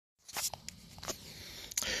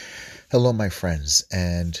Hello, my friends,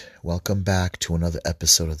 and welcome back to another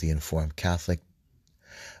episode of The Informed Catholic.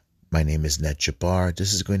 My name is Ned Jabbar.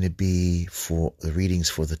 This is going to be for the readings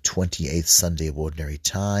for the 28th Sunday of Ordinary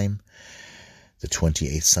Time. The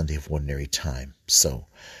 28th Sunday of Ordinary Time. So,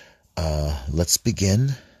 let's begin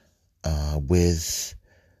with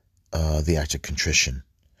the act of contrition.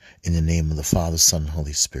 In the name of the Father, Son, and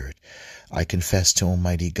Holy Spirit, I confess to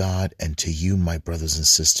Almighty God and to you, my brothers and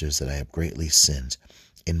sisters, that I have greatly sinned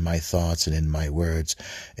in my thoughts and in my words,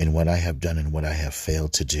 in what I have done and what I have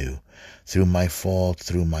failed to do, through my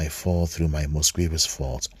most grievous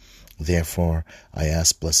fault. Therefore, I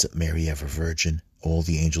ask Blessed Mary, ever Virgin, all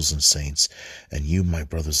the angels and saints, and you, my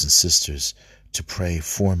brothers and sisters, to pray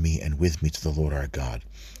for me and with me to the Lord our God.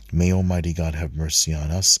 May Almighty God have mercy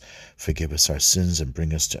on us, forgive us our sins, and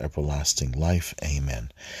bring us to everlasting life.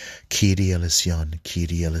 Amen. Kyrie eleison,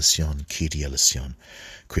 Kyrie eleison, Kyrie eleison.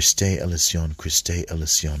 Christe eleison, Christe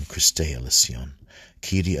eleison, Christe eleison.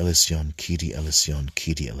 Kyrie eleison, Kyrie eleison,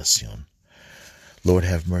 Kyrie eleison. Lord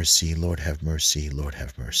have mercy, Lord have mercy, Lord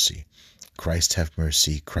have mercy. Christ have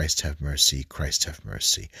mercy, Christ have mercy, Christ have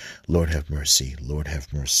mercy. Lord have mercy, Lord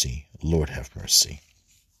have mercy, Lord have mercy.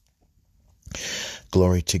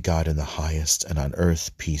 Glory to God in the highest, and on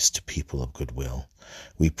earth peace to people of good will.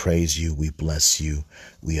 We praise you, we bless you,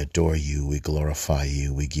 we adore you, we glorify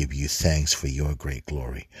you, we give you thanks for your great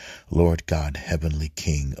glory. Lord God, heavenly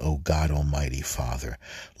King, O God Almighty Father,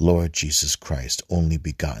 Lord Jesus Christ, only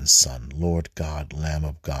begotten Son, Lord God, Lamb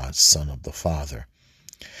of God, Son of the Father.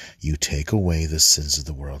 You take away the sins of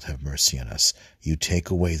the world, have mercy on us. You take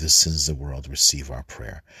away the sins of the world, receive our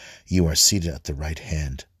prayer. You are seated at the right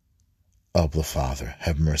hand of the Father,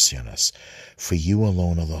 have mercy on us. For you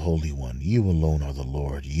alone are the Holy One, you alone are the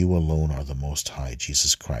Lord, you alone are the Most High,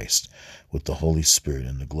 Jesus Christ, with the Holy Spirit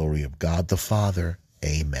and the glory of God the Father.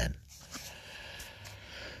 Amen.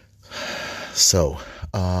 So,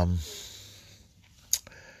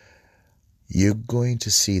 you're going to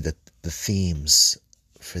see that the themes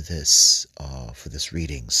for this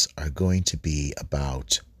readings are going to be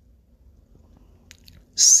about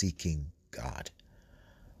seeking God.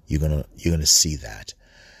 You're gonna see that.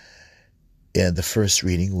 And the first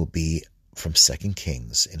reading will be from 2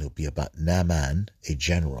 Kings, and it'll be about Naaman, a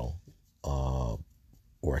general, or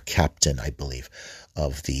a captain, I believe,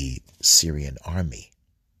 of the Syrian army,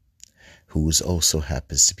 who also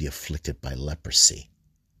happens to be afflicted by leprosy.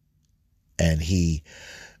 And he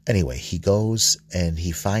goes and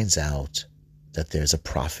he finds out that there's a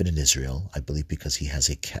prophet in Israel, I believe because he has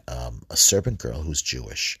a servant girl who's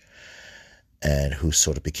Jewish, and who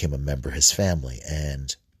sort of became a member of his family.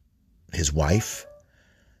 And his wife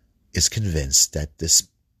is convinced that this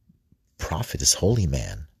prophet, this holy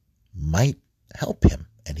man, might help him,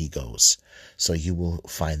 and he goes. So you will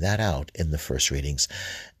find that out in the first readings,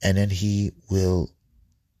 and then he will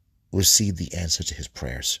receive the answer to his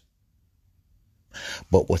prayers.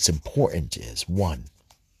 But what's important is, one,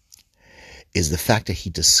 is the fact that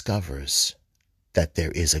he discovers that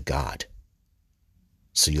there is a God.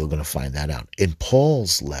 So you're going to find that out. In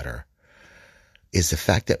Paul's letter is the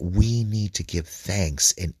fact that we need to give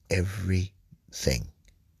thanks in everything,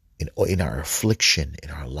 in our affliction, in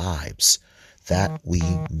our lives, that we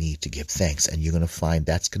need to give thanks. And you're going to find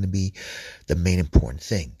that's going to be the main important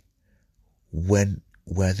thing.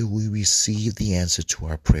 Whether we receive the answer to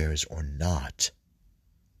our prayers or not,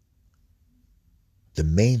 the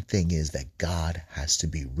main thing is that God has to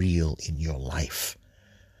be real in your life.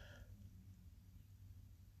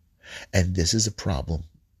 And this is a problem.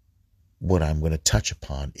 What I'm going to touch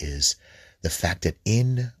upon is the fact that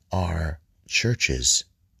in our churches,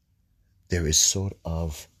 there is sort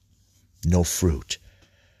of no fruit.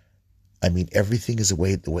 I mean, everything is the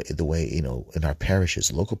way, in our parishes,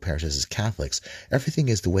 local parishes as Catholics, everything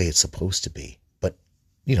is the way it's supposed to be. But,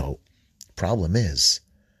 problem is,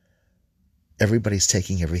 everybody's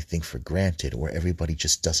taking everything for granted, or everybody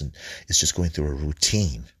it's just going through a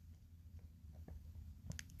routine.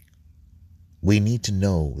 We need to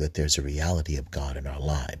know that there's a reality of God in our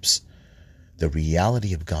lives. The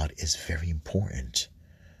reality of God is very important.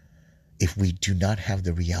 If we do not have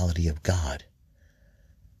the reality of God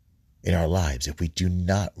in our lives, if we do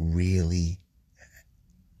not really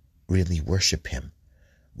worship Him,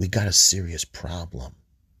 we got a serious problem.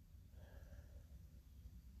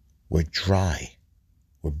 We're dry.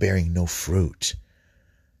 We're bearing no fruit.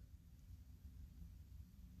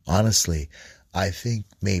 Honestly, I think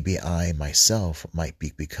maybe I myself might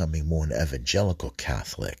be becoming more an evangelical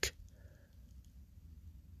Catholic.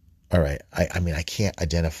 All right, I mean, I can't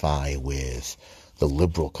identify with the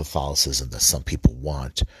liberal Catholicism that some people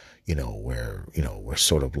want. we're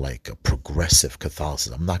sort of like a progressive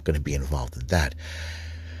Catholicism. I'm not going to be involved in that.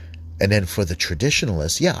 And then for the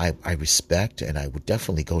traditionalists, yeah, I respect, and I would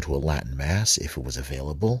definitely go to a Latin Mass if it was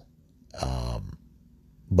available.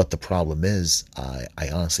 But the problem is, I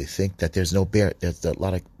honestly think that there's a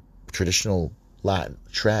lot of traditional Latin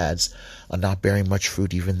trads are not bearing much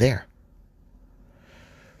fruit even there.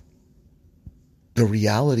 The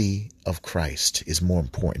reality of Christ is more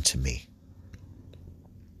important to me.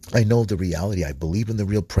 I know the reality. I believe in the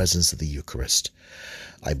real presence of the Eucharist.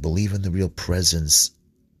 I believe in the real presence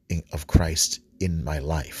of Christ in my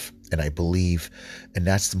life. And I believe, and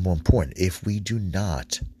that's the more important, if we do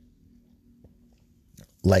not,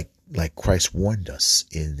 like Christ warned us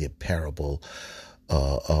in the parable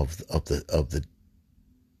of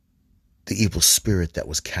the evil spirit that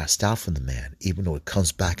was cast out from the man, even though it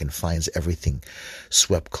comes back and finds everything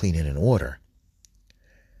swept clean and in order,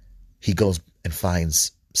 he goes and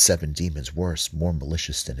finds 7 demons worse, more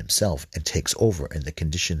malicious than himself, and takes over, and the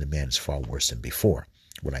condition of the man is far worse than before.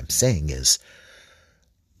 What I'm saying is,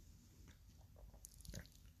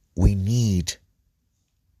 we need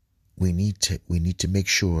to make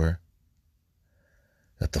sure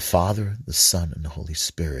that the Father, the Son, and the Holy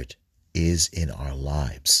Spirit is in our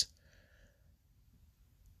lives.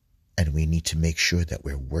 And we need to make sure that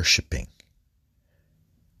we're worshiping.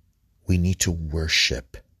 We need to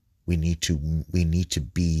worship. We need to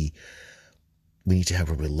have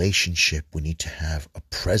a relationship. We need to have a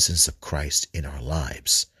presence of Christ in our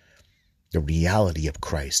lives. The reality of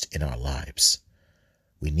Christ in our lives.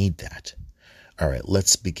 We need that. All right,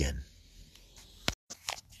 let's begin.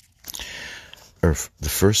 The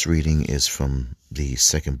first reading is from the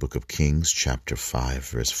second book of Kings, chapter 5,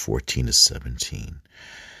 verse 14 to 17.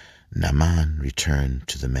 Naaman returned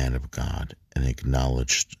to the man of God and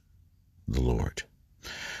acknowledged the Lord.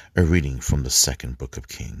 A reading from the second book of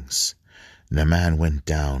Kings. Naaman went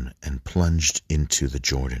down and plunged into the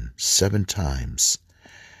Jordan 7 times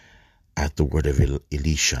at the word of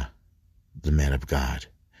Elisha, the man of God.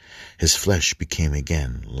 His flesh became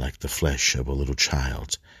again like the flesh of a little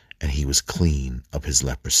child, and he was clean of his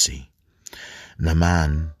leprosy.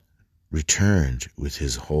 Naaman returned with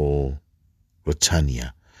his whole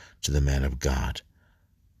Britannia to the man of God.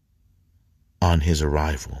 On his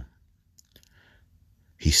arrival,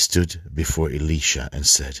 he stood before Elisha and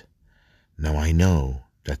said, "Now I know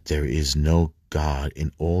that there is no God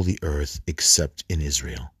in all the earth except in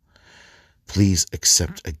Israel. Please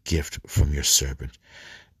accept a gift from your servant."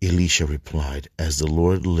 Elisha replied, "As the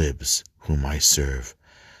Lord lives, whom I serve,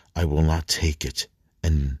 I will not take it."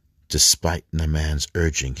 And despite Naaman's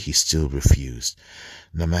urging, he still refused.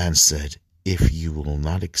 Naaman said, "If you will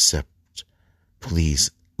not accept, please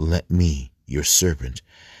let me, your servant,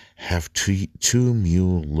 have 2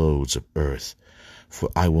 mule loads of earth, for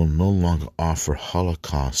I will no longer offer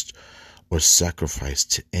holocaust or sacrifice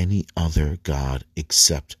to any other God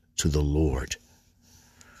except to the Lord."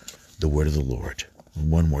 The word of the Lord.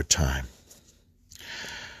 One more time.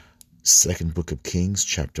 Second book of Kings,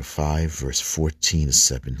 chapter 5, verse 14 to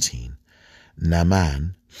 17.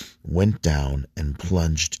 Naaman went down and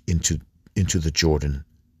plunged into the Jordan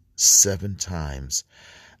 7 times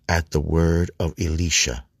at the word of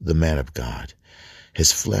Elisha, the man of God.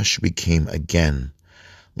 His flesh became again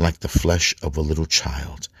like the flesh of a little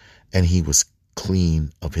child, and he was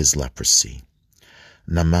clean of his leprosy.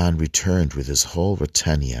 Naaman returned with his whole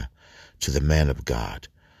Britannia to the man of God.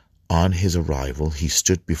 On his arrival, he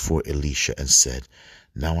stood before Elisha and said,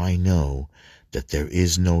 "Now I know that there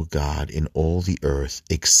is no God in all the earth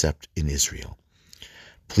except in Israel.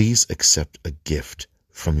 Please accept a gift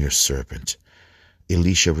from your servant."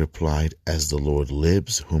 Elisha replied, "As the Lord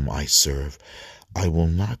lives, whom I serve, I will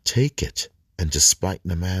not take it." And despite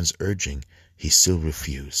Naaman's urging, he still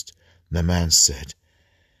refused. Naaman said,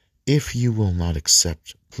 "If you will not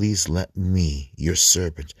accept, please let me, your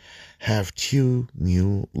servant, have 2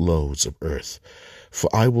 mule loads of earth, for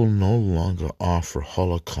I will no longer offer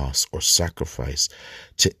holocaust or sacrifice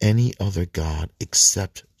to any other God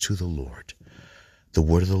except to the Lord." The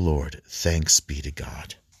word of the Lord. Thanks be to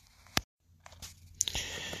God.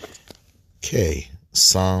 Okay,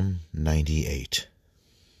 Psalm 98.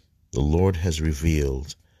 The Lord has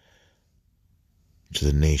revealed to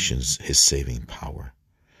the nations his saving power.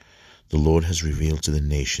 The Lord has revealed to the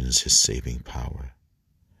nations his saving power.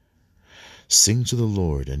 Sing to the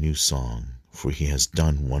Lord a new song, for he has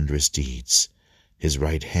done wondrous deeds. His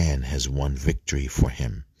right hand has won victory for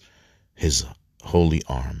him, his holy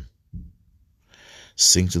arm.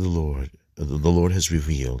 Sing to the Lord. The Lord has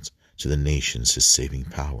revealed to the nations his saving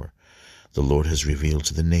power. The Lord has revealed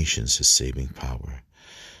to the nations his saving power.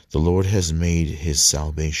 The Lord has made his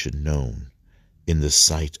salvation known in the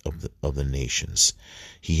sight of the nations.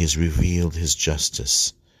 He has revealed his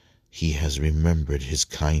justice. He has remembered his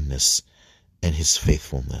kindness and his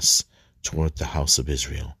faithfulness toward the house of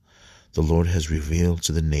Israel. The Lord has revealed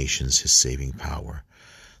to the nations his saving power.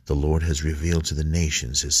 The Lord has revealed to the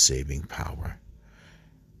nations his saving power.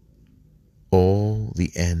 All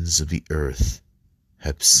the ends of the earth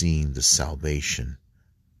have seen the salvation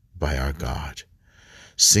by our God.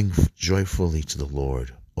 Sing joyfully to the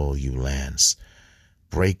Lord, all you lands.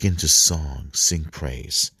 Break into song, sing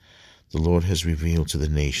praise. The Lord has revealed to the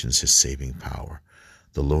nations his saving power.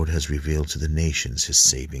 The Lord has revealed to the nations his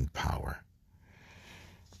saving power.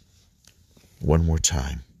 One more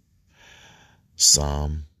time.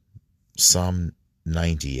 Psalm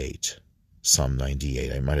 98. Psalm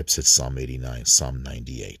 98. I might have said Psalm 89. Psalm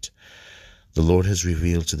 98. The Lord has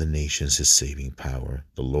revealed to the nations his saving power.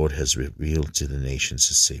 The Lord has revealed to the nations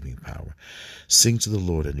his saving power. Sing to the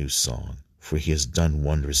Lord a new song, for he has done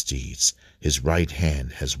wondrous deeds. His right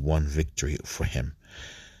hand has won victory for him,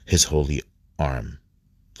 his holy arm.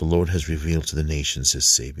 The Lord has revealed to the nations his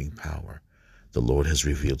saving power. The Lord has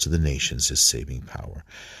revealed to the nations his saving power.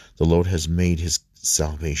 The Lord has made his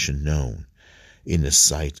salvation known in the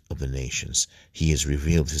sight of the nations. He has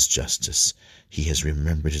revealed his justice. He has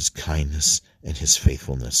remembered his kindness and his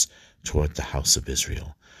faithfulness toward the house of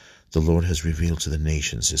Israel. The Lord has revealed to the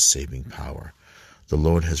nations his saving power. The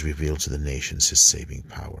Lord has revealed to the nations his saving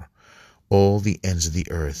power. All the ends of the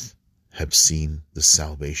earth have seen the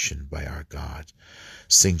salvation by our God.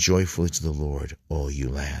 Sing joyfully to the Lord, all you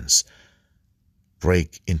lands.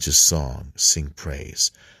 Break into song, sing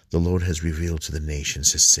praise. The Lord has revealed to the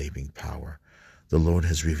nations his saving power. The Lord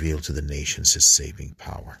has revealed to the nations his saving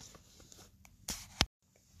power.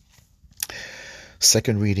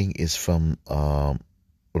 Second reading is from a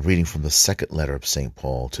reading from the second letter of St.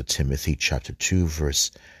 Paul to Timothy, chapter 2,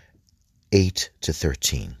 verse 8 to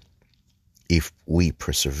 13. If we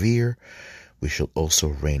persevere, we shall also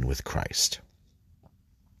reign with Christ.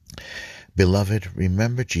 Beloved,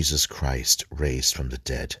 remember Jesus Christ, raised from the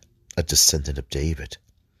dead, a descendant of David.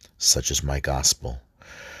 Such is my gospel,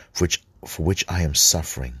 for which I am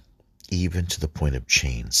suffering, even to the point of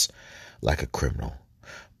chains, like a criminal.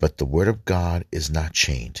 But the word of God is not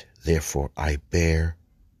chained. Therefore I bear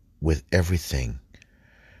with everything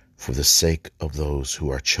for the sake of those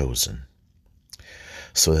who are chosen,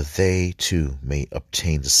 so that they too may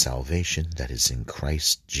obtain the salvation that is in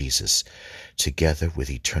Christ Jesus, together with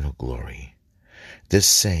eternal glory. This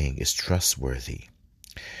saying is trustworthy.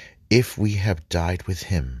 If we have died with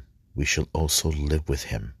him, we shall also live with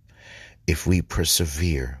him. If we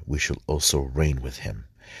persevere, we shall also reign with him.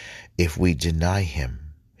 If we deny him,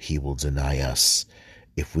 he will deny us.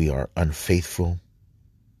 If we are unfaithful,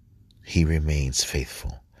 he remains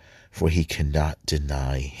faithful, for he cannot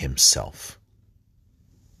deny himself.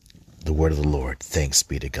 The word of the Lord. Thanks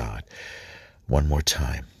be to God. One more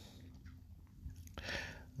time.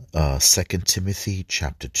 2 Timothy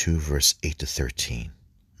chapter 2, verse 8 to 13.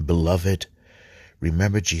 Beloved,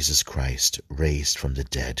 remember Jesus Christ, raised from the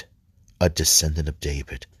dead, a descendant of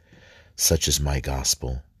David. Such is my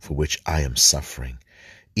gospel, for which I am suffering,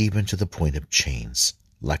 even to the point of chains,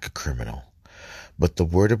 like a criminal. But the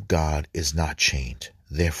word of God is not chained.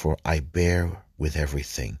 Therefore I bear with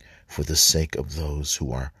everything for the sake of those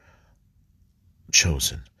who are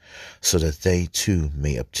chosen, so that they too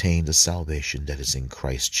may obtain the salvation that is in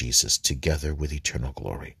Christ Jesus, together with eternal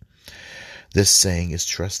glory. This saying is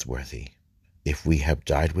trustworthy. If we have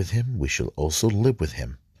died with him, we shall also live with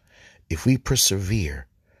him. If we persevere,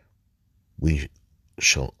 we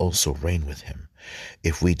shall also reign with him.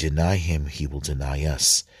 If we deny him, he will deny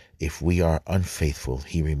us. If we are unfaithful,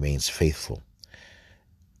 he remains faithful.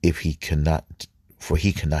 For he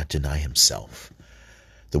cannot deny himself.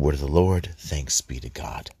 The word of the Lord. Thanks be to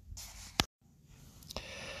God.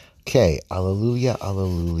 Okay, alleluia,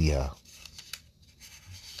 alleluia.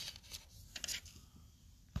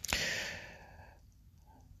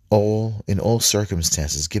 In all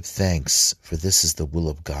circumstances, give thanks, for this is the will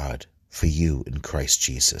of God for you in Christ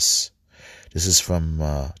Jesus. This is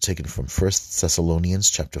taken from 1 Thessalonians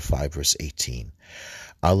chapter 5, verse 18.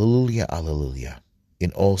 Alleluia, alleluia.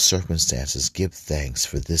 In all circumstances, give thanks,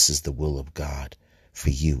 for this is the will of God for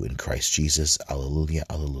you in Christ Jesus. Alleluia,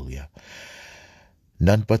 alleluia.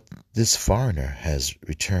 None but this foreigner has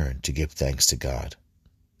returned to give thanks to God.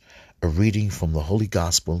 A reading from the Holy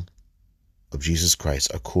Gospel of Jesus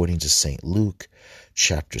Christ according to St. Luke,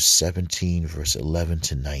 chapter 17, verse 11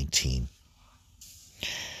 to 19.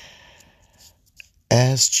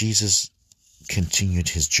 As Jesus continued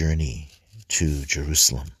his journey to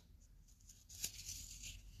Jerusalem,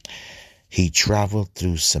 He traveled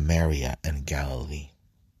through Samaria and Galilee.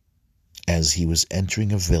 As he was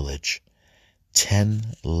entering a village,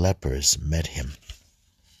 10 lepers met him.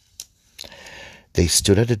 They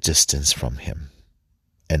stood at a distance from him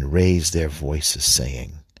and raised their voices,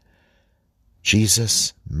 saying,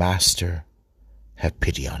 "Jesus, Master, have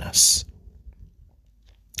pity on us."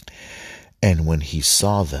 And when he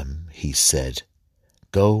saw them, he said,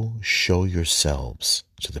 "Go show yourselves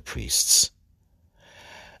to the priests."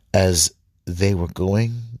 As they were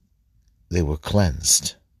going, they were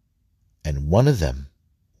cleansed. And one of them,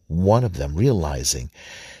 realizing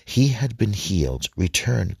he had been healed,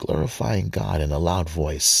 returned, glorifying God in a loud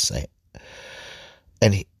voice.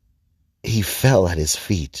 And he fell at his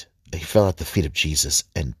feet. He fell at the feet of Jesus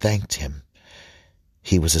and thanked him.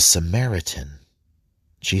 He was a Samaritan.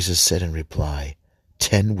 Jesus said in reply,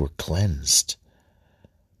 10 were cleansed.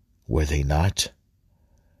 Were they not?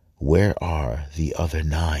 Where are the other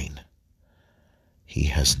 9? He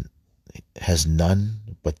has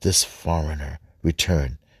none but this foreigner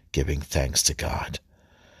returned, giving thanks to God.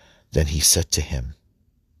 Then he said to him,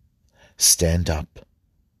 "Stand up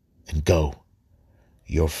and go.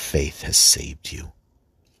 Your faith has saved you."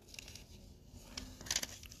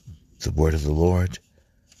 The word of the Lord,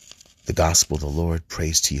 the gospel of the Lord.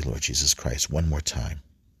 Praise to you, Lord Jesus Christ. One more time.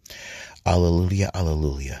 Alleluia,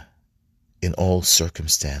 alleluia. In all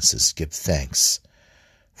circumstances, give thanks,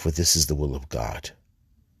 for this is the will of God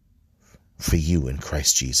for you in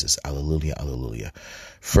Christ Jesus. Alleluia, alleluia.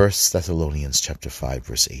 1 Thessalonians chapter 5,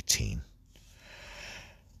 verse 18.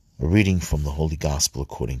 A reading from the Holy Gospel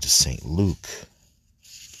according to St. Luke,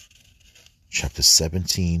 chapter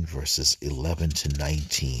 17, verses 11 to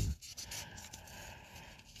 19.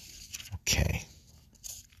 Okay.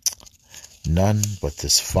 None but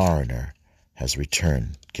this foreigner has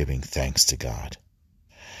returned, giving thanks to God.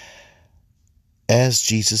 As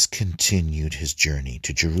Jesus continued his journey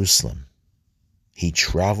to Jerusalem, he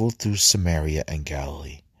traveled through Samaria and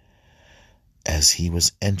Galilee. As he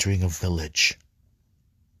was entering a village,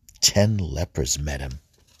 10 lepers met him.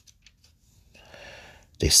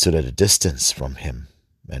 They stood at a distance from him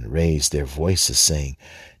and raised their voices, saying,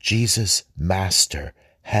 "Jesus, Master,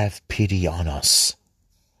 have pity on us."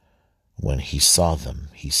 When he saw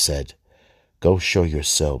them, he said, "Go show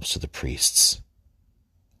yourselves to the priests."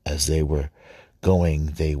 As they were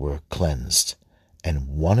going, they were cleansed. And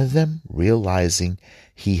one of them, realizing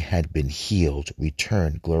he had been healed,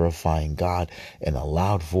 returned, glorifying God in a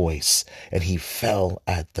loud voice. And he fell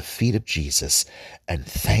at the feet of Jesus and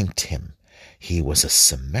thanked him. He was a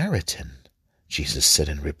Samaritan. Jesus said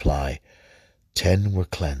in reply, 10 were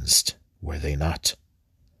cleansed, were they not?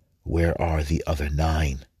 Where are the other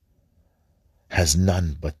 9? Has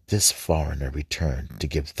none but this foreigner returned to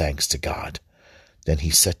give thanks to God? Then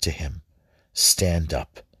he said to him, "Stand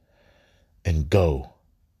up and go.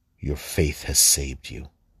 Your faith has saved you."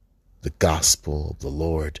 The gospel of the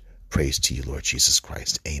Lord. Praise to you, Lord Jesus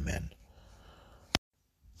Christ. Amen.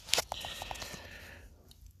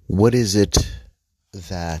 What is it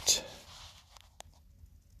that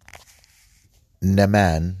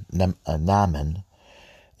Naaman,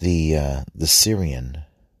 the Syrian,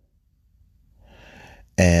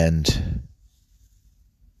 and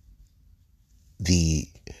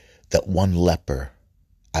that one leper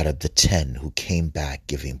out of the 10 who came back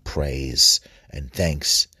giving praise and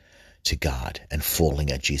thanks to God and falling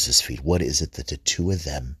at Jesus' feet? What is it that the two of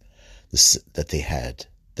them, that they had,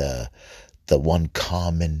 the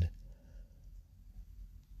common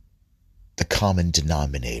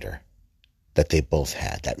denominator that they both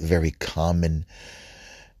had, that very common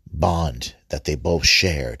bond that they both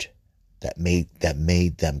shared, that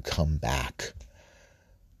made them come back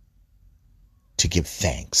to give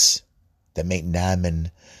thanks, that made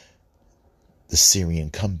Naaman the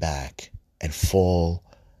Syrian come back and fall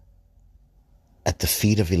at the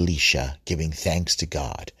feet of Elisha, giving thanks to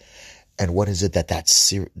God? And what is it that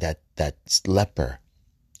leper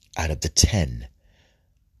out of the 10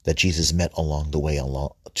 that Jesus met along the way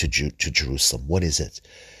to Jerusalem? What is it?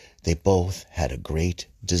 They both had a great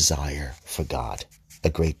desire for God, a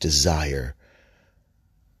great desire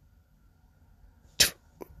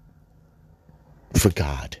for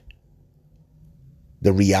God.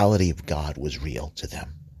 The reality of God was real to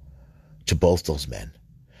them, to both those men.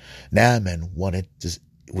 Naaman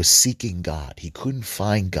was seeking God. He couldn't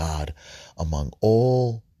find God among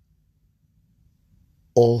all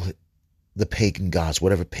the pagan gods,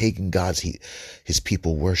 whatever pagan gods his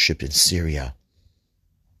people worshipped in Syria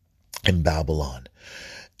and Babylon.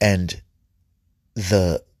 And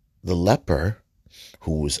the leper,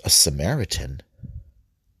 who was a Samaritan,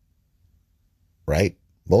 right,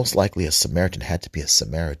 Most likely a Samaritan had to be a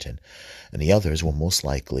Samaritan, and the others were most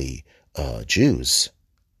likely Jews.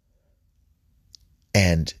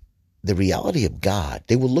 And the reality of God,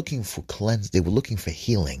 they were looking for they were looking for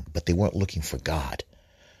healing, but they weren't looking for God.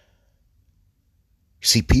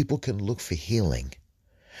 See, people can look for healing,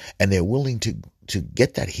 and they're willing to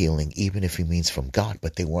get that healing, even if it means from God,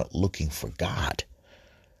 but they weren't looking for God.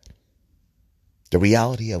 The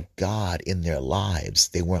reality of God in their lives,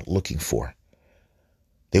 they weren't looking for.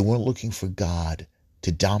 They weren't looking for God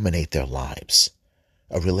to dominate their lives,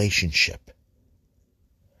 a relationship.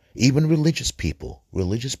 Even religious people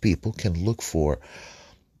can look for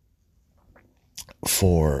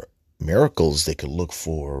miracles. They can look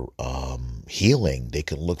for healing. They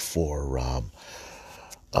can look for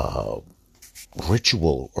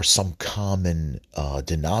ritual or some common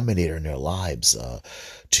denominator in their lives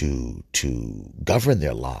to govern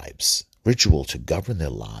their lives. Ritual to govern their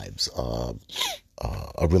lives.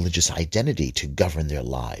 A religious identity to govern their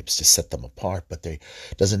lives, to set them apart, but they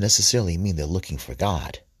doesn't necessarily mean they're looking for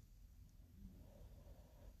God.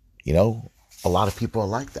 You know, a lot of people are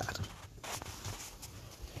like that.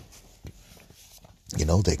 You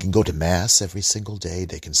know, they can go to Mass every single day.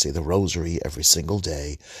 They can say the Rosary every single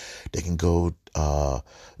day. They can go,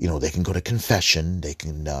 they can go to confession. They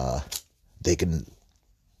can,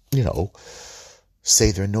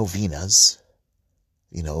 say their novenas.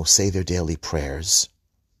 Say their daily prayers.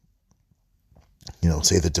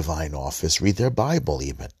 Say the divine office. Read their Bible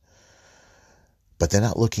even. But they're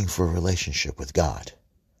not looking for a relationship with God.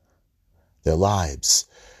 Their lives,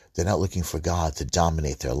 they're not looking for God to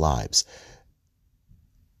dominate their lives.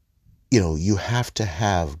 You have to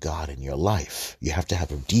have God in your life. You have to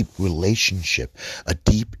have a deep relationship, a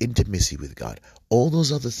deep intimacy with God. All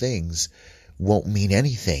those other things won't mean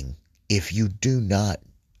anything if you do not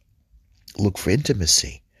look for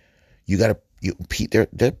intimacy.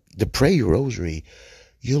 To pray your rosary,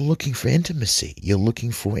 you're looking for intimacy. You're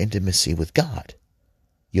looking for intimacy with God.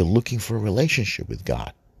 You're looking for a relationship with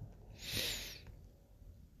God.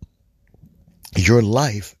 Your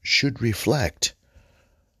life should reflect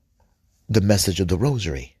the message of the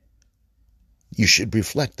rosary. You should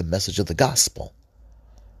reflect the message of the gospel.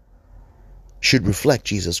 Should reflect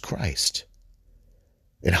Jesus Christ.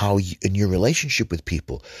 And how in your relationship with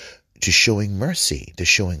people, to showing mercy, to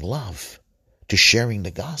showing love, to sharing the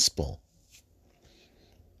gospel.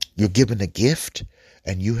 You're given a gift,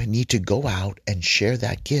 and you need to go out and share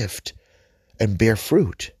that gift and bear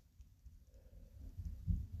fruit.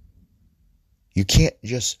 You can't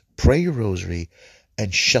just pray your rosary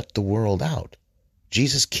and shut the world out.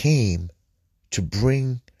 Jesus came to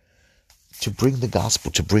bring the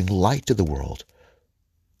gospel, to bring light to the world.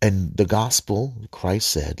 And the gospel, Christ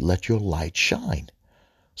said, let your light shine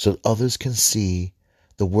so that others can see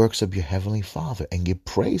the works of your Heavenly Father and give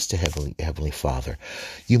praise to Heavenly Father.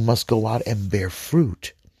 You must go out and bear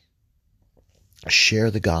fruit. Share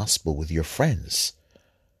the gospel with your friends.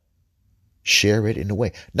 Share it in a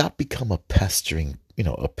way, not become a pestering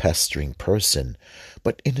person,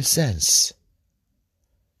 but in a sense,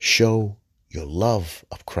 show your love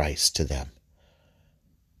of Christ to them.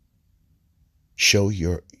 Show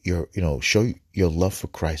your love for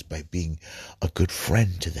Christ by being a good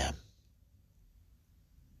friend to them.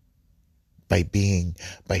 By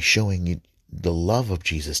showing the love of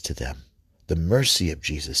Jesus to them, the mercy of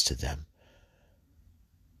Jesus to them.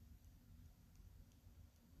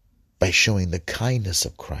 By showing the kindness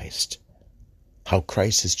of Christ, how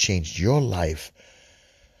Christ has changed your life,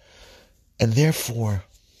 and therefore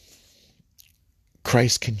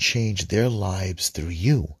Christ can change their lives through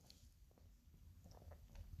you.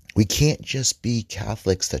 We can't just be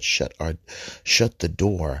Catholics that shut the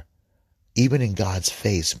door, even in God's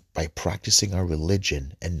face, by practicing our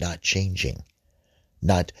religion and not changing,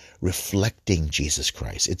 not reflecting Jesus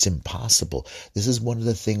Christ. It's impossible. This is one of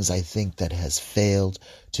the things I think that has failed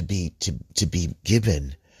to be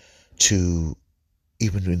given to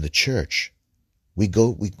even in the church. We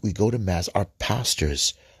go to Mass. Our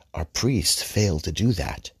pastors, our priests fail to do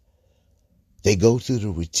that. They go through the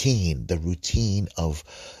routine of,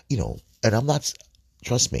 and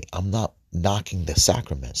trust me, I'm not knocking the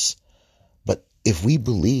sacraments. But if we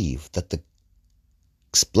believe that the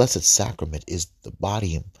Blessed Sacrament is the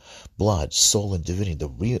body and blood, soul and divinity, the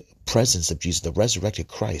real presence of Jesus, the resurrected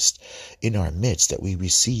Christ in our midst that we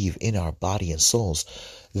receive in our body and souls,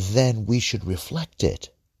 then we should reflect it.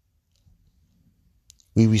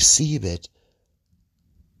 We receive it,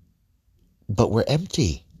 but we're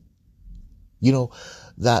empty.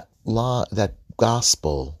 That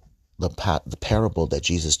gospel, the parable that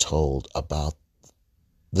Jesus told about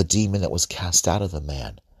the demon that was cast out of the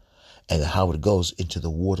man, And how it goes into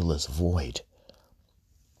the waterless void.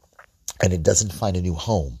 And it doesn't find a new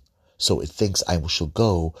home. So it thinks I shall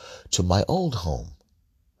go to my old home.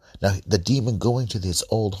 Now, the demon going to this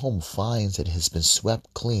old home finds that it has been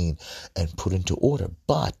swept clean and put into order.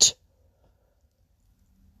 But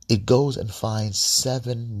it goes and finds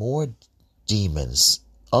 7 more demons,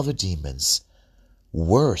 other demons,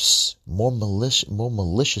 worse, more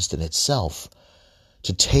malicious than itself,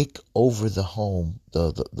 to take over the home,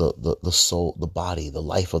 the soul, the body, the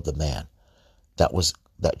life of the man that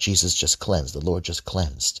Jesus just cleansed, the Lord just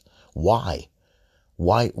cleansed. Why?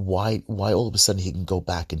 Why all of a sudden he can go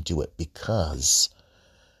back and do it? Because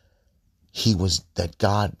he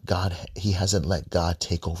hasn't let God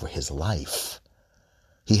take over his life.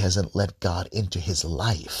 He hasn't let God into his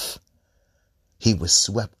life. He was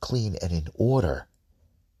swept clean and in order.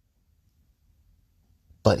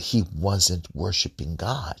 But he wasn't worshiping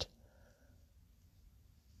God.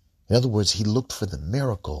 In other words, he looked for the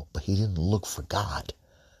miracle, but he didn't look for God.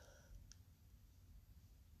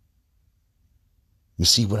 You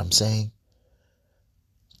see what I'm saying?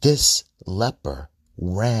 This leper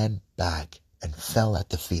ran back and fell at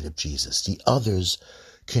the feet of Jesus. The others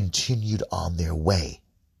continued on their way.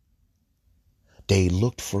 They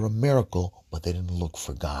looked for a miracle, but they didn't look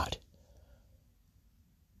for God.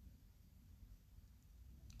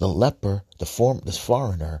 The leper, this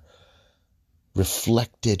foreigner,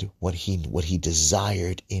 reflected what he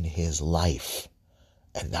desired in his life,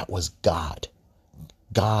 and that was God.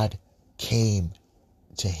 God came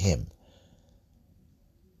to him.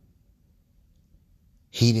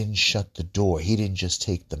 He didn't shut the door. He didn't just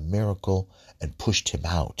take the miracle and pushed him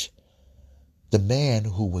out. The man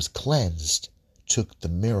who was cleansed took the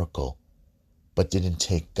miracle, but didn't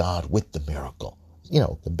take God with the miracle. You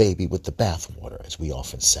know, the baby with the bathwater, as we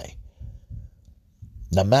often say.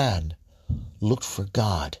 Naaman looked for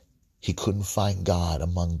God. He couldn't find God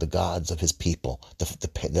among the gods of his people,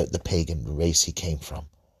 the pagan race he came from.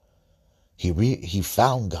 He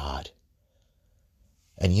found God.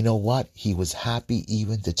 And you know what? He was happy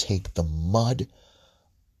even to take the mud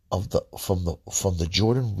from the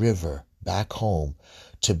Jordan River back home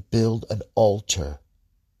to build an altar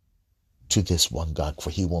to this one God, for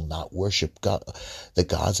he will not worship God, the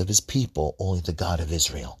gods of his people, only the God of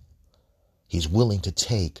Israel. He's willing to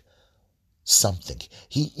take something.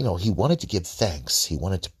 He wanted to give thanks. He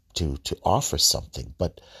wanted to offer something,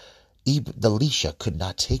 but Elisha could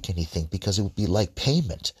not take anything because it would be like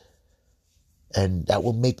payment. And that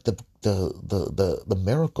will make the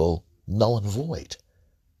miracle null and void.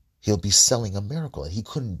 He'll be selling a miracle, and he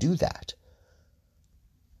couldn't do that.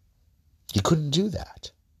 He couldn't do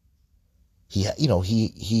that. He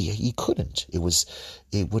couldn't. It would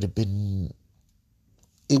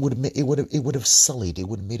have sullied. It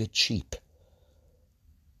would have made it cheap.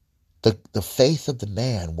 The faith of the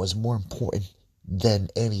man was more important than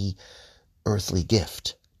any earthly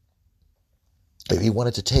gift. If he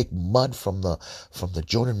wanted to take mud from the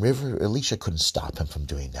Jordan River, Elisha couldn't stop him from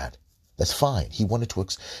doing that. That's fine. He wanted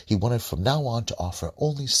from now on to offer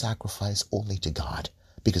only sacrifice only to God,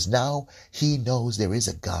 because now he knows there is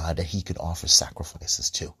a God that he can offer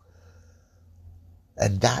sacrifices to.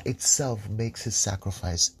 And that itself makes his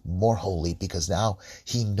sacrifice more holy, because now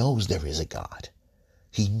he knows there is a God.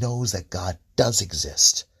 He knows that God does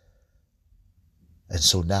exist. And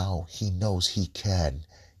so now he knows he can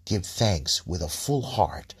give thanks with a full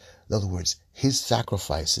heart. In other words, his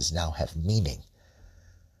sacrifices now have meaning.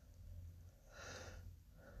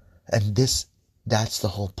 And that's the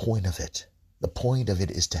whole point of it. The point of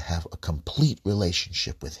it is to have a complete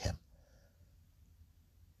relationship with him,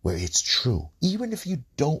 where it's true. Even if you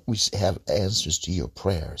don't have answers to your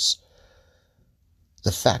prayers,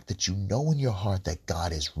 the fact that you know in your heart that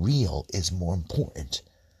God is real is more important.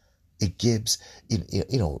 It gives,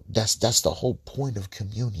 that's the whole point of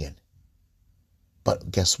communion.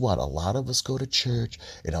 But guess what? A lot of us go to church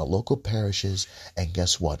in our local parishes, and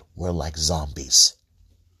guess what? We're like zombies.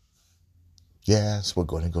 Yes, we're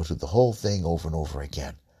going to go through the whole thing over and over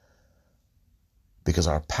again, because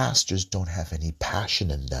our pastors don't have any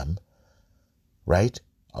passion in them, right?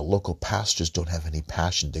 Our local pastors don't have any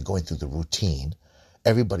passion. They're going through the routine.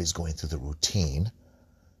 Everybody's going through the routine,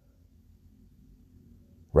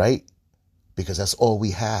 right? Because that's all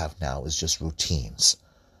we have now is just routines.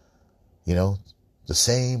 The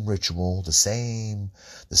same ritual, the same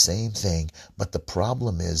thing. But the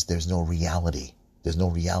problem is there's no reality. There's no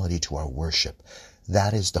reality to our worship.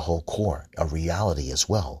 That is the whole core, a reality as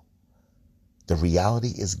well. The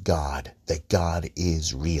reality is God, that God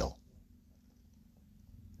is real.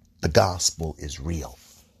 The gospel is real.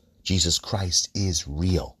 Jesus Christ is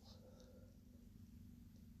real.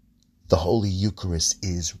 The Holy Eucharist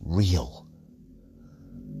is real.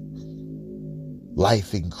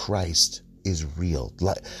 Life in Christ is real.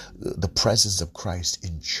 The presence of Christ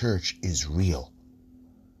in church is real.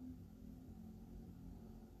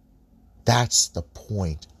 That's the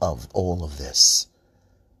point of all of this.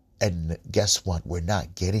 And guess what? We're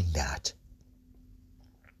not getting that.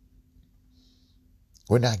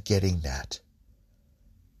 We're not getting that.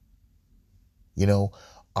 You know,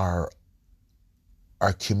 our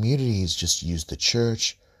communities just use the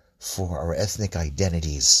church for our ethnic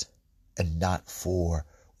identities and not for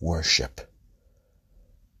worship.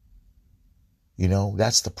 You know,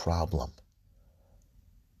 that's the problem.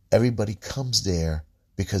 Everybody comes there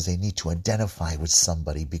because they need to identify with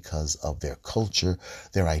somebody because of their culture,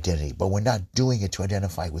 their identity. But we're not doing it to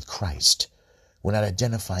identify with Christ. We're not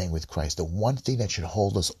identifying with Christ. The one thing that should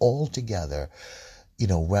hold us all together, you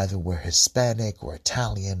know, whether we're Hispanic or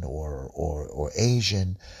Italian or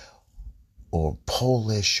Asian or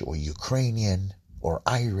Polish or Ukrainian or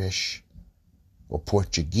Irish or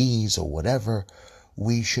Portuguese or whatever,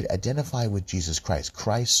 we should identify with Jesus Christ.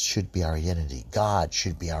 Christ should be our identity. God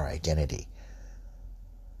should be our identity.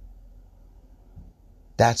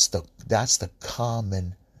 That's the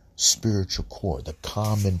common spiritual core, the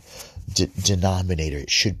common denominator. It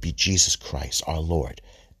should be Jesus Christ, our Lord.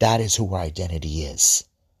 That is who our identity is.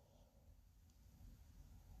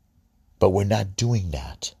 But we're not doing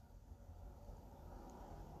that.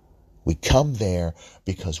 We come there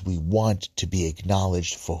because we want to be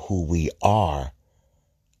acknowledged for who we are.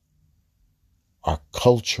 Our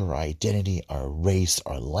culture, our identity, our race,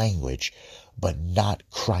 our language, but not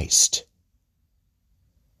Christ.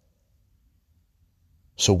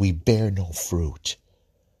 So we bear no fruit.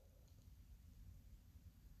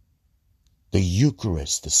 The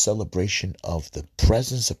Eucharist, the celebration of the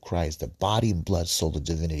presence of Christ, the body and blood, soul, and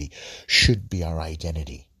divinity, should be our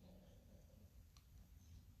identity.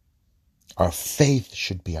 Our faith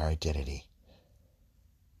should be our identity.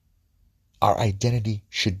 Our identity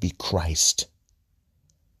should be Christ.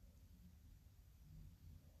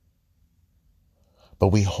 But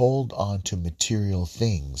we hold on to material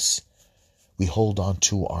things. We hold on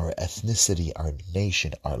to our ethnicity, our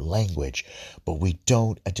nation, our language, but we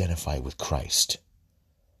don't identify with Christ.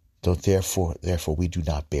 So therefore, we do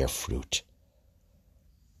not bear fruit.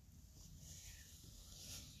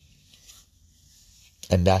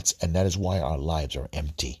 And that is why our lives are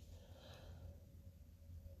empty.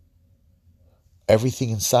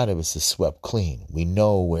 Everything inside of us is swept clean. We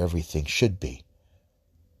know where everything should be.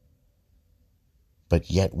 But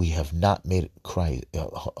yet we have not made Christ,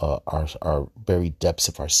 our very depths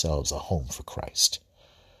of ourselves a home for Christ.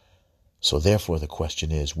 So therefore the question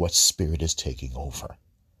is, what spirit is taking over?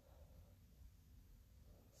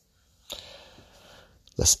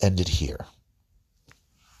 Let's end it here.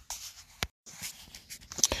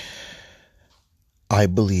 I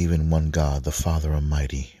believe in one God, the Father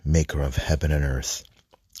Almighty, maker of heaven and earth,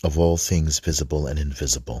 of all things visible and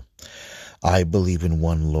invisible. I believe in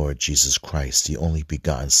one Lord Jesus Christ, the only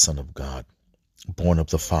begotten Son of God, born of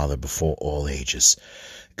the Father before all ages,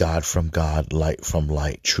 God from God, light from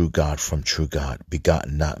light, true God from true God,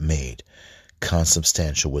 begotten, not made,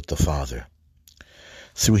 consubstantial with the Father.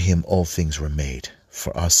 Through him all things were made.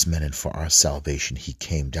 For us men and for our salvation he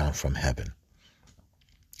came down from heaven.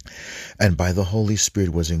 And by the Holy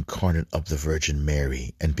Spirit was incarnate of the Virgin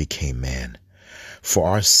Mary and became man. For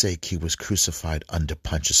our sake he was crucified under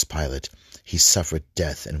Pontius Pilate. He suffered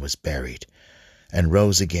death and was buried, and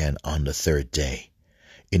rose again on the third day,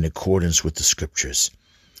 in accordance with the Scriptures.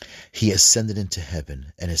 He ascended into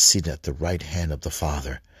heaven and is seated at the right hand of the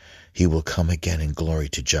Father. He will come again in glory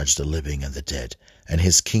to judge the living and the dead, and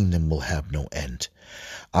his kingdom will have no end.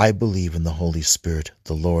 I believe in the Holy Spirit,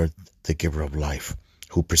 the Lord, the giver of life,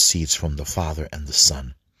 who proceeds from the Father and the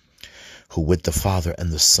Son, who with the Father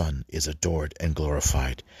and the Son is adored and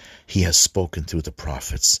glorified. He has spoken through the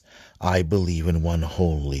prophets. I believe in one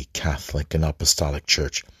holy, Catholic, and Apostolic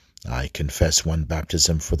Church. I confess one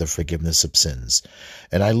baptism for the forgiveness of sins,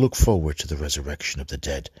 and I look forward to the resurrection of the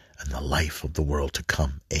dead and the life of the world to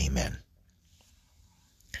come. Amen.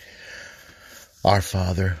 Our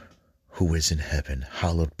Father, who is in heaven,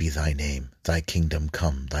 hallowed be thy name. Thy kingdom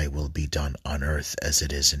come, thy will be done on earth as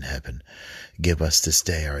it is in heaven. Give us this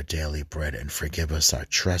day our daily bread, and forgive us our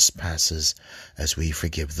trespasses as we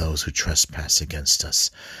forgive those who trespass against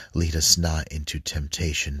us. Lead us not into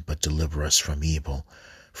temptation, but deliver us from evil.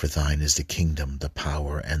 For thine is the kingdom, the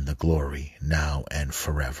power, and the glory, now and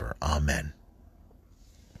forever. Amen.